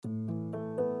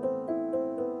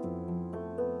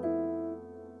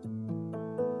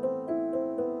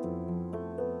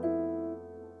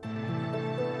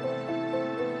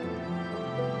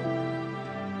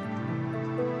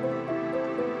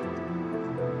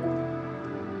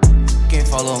quem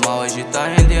falou mal hoje tá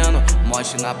rendendo.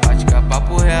 Mostre na prática,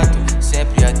 papo reto,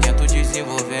 sempre atento,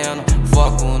 desenvolvendo.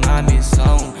 Foco na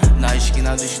missão, na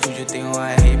esquina do estúdio tem um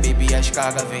AR, baby, as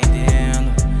cargas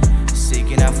vendendo. Sei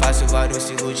que não é fácil, vários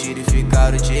se iludirem e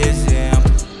ficaram de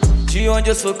exemplo. De onde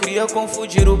eu sou cria,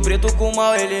 confundir o preto com o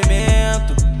mau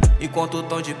elemento. Enquanto o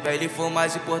tom de pele for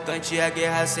mais importante, é a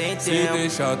guerra sem tempo. Se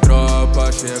deixa a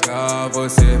tropa chegar,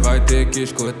 você vai ter que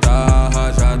escutar.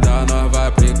 Rajada nós vai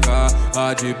aplicar,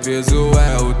 a de peso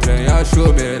é o trem.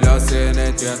 Acho melhor cê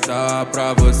nem tentar,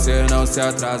 pra você não se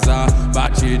atrasar.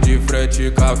 Bate de frente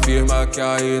com a firma que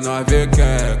aí nós vê quem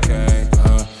é quem.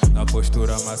 Na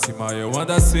postura máxima eu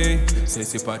ando assim, sem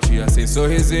simpatia, sem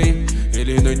sorrisinho.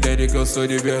 Eles não entendem que eu sou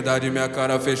de verdade, minha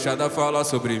cara fechada fala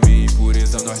sobre mim.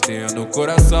 Pureza nós tenha no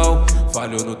coração,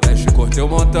 falhou no teste, cortei um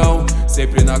montão.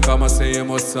 Sempre na calma, sem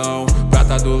emoção, pra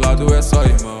tá do lado é só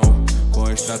irmão. Com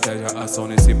estratégia, ação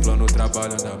nesse plano,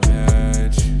 trabalhando a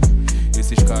mente.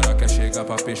 Esses caras querem chegar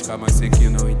pra pescar, mas sei que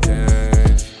não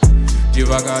entende.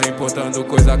 Devagar importando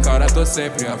coisa cara, tô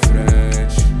sempre à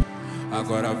frente.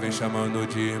 Agora vem chamando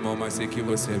de irmão, mas sei que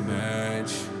você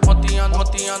mente. Ontem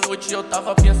à noite eu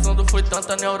tava pensando, foi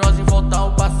tanta neurose em voltar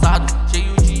ao passado.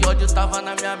 Cheio de ódio tava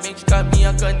na minha mente, com a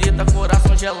minha caneta,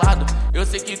 coração gelado. Eu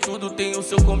sei que tudo tem o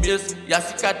seu começo, e a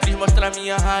cicatriz mostra a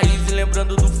minha raiz. E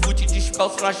lembrando do fute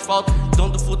descalço no asfalto, então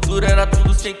do futuro era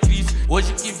tudo sem crise.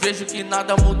 Hoje que vejo que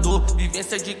nada mudou,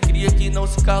 vivência de cria que não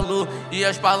se calou. E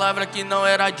as palavras que não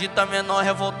era dita, menor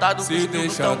revoltado. Se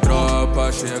deixa a tropa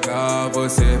chegar,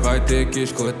 você vai ter que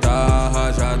escutar.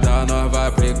 Rajada nós vai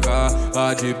aplicar,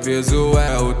 a de peso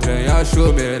é o trem.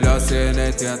 Acho melhor cê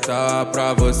nem tentar,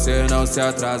 pra você não se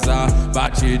atrasar.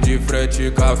 Bate de frente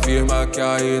com a firma que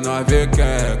aí nós vê quem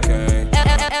é quem.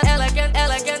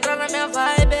 Ela quer entrar na minha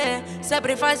vibe,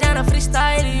 sempre fazendo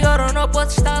freestyle, ouro no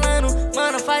posto instalando.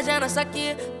 Mano, fazendo isso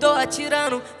aqui, tô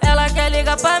atirando. Ela quer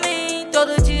ligar pra mim,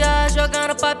 todo dia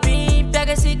jogando papinho.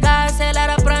 Pega esse carro,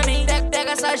 acelera pra mim.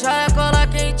 Pega essa joia,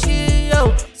 coloca em ti,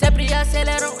 eu sempre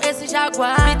aceleram esse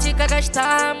jaguar. Critica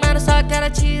gastar, mano, só quero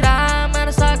atirar,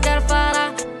 mano, só quero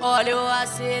falar. Olha eu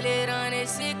acelerando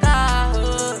esse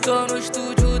carro, tô no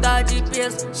estúdio da de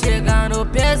peso, chegando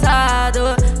pesado.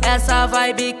 Essa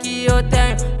vibe que eu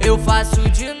tenho, eu faço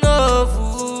de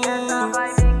novo.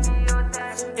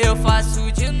 Eu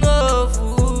faço de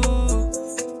novo.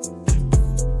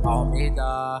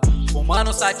 Almeid4,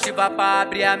 fumando sativa pra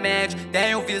abrir a mente.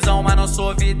 Tenho visão, mas não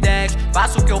sou vidente.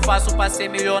 Faço o que eu faço pra ser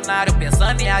milionário.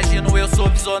 Pensando em agindo, eu sou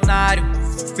visionário.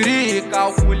 Frio e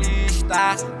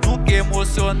calculista, nunca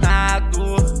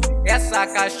emocionado. Essa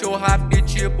cachorra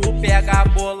pitbull pega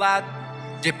bolado.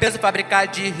 De peso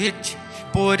fabricado de hit,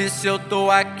 por isso eu tô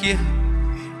aqui.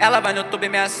 Ela vai no YouTube e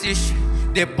me assiste,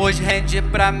 depois rende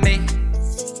pra mim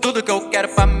tudo que eu quero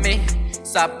pra mim.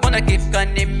 Sabona que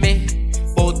cana em mim,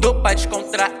 voltou pra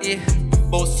descontrair.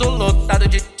 Bolso lotado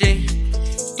de gin,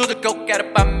 tudo que eu quero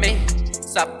pra mim.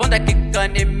 Sabona que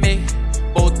cana em mim,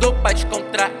 voltou pra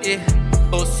descontrair.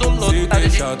 Bolso lotado de gin. Se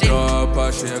deixa a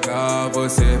tropa chegar,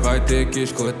 você vai ter que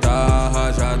escutar.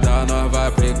 Rajada nós vai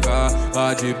aplicar,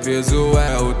 a de peso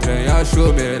é o trem.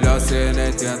 Acho melhor cê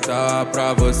nem tentar,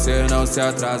 pra você não se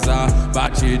atrasar.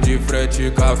 Bate de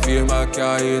frente com a firma que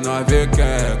aí nós vê quem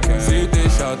é quem. Se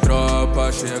deixa a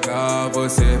tropa chegar,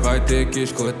 você vai ter que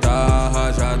escutar.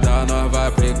 Rajada nós vai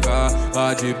aplicar,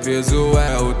 a de peso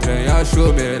é o trem.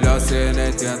 Acho melhor cê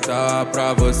nem tentar,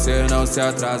 pra você não se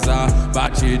atrasar.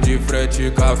 Bate de frente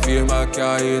com a firma que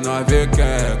aí nós vê quem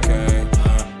é quem.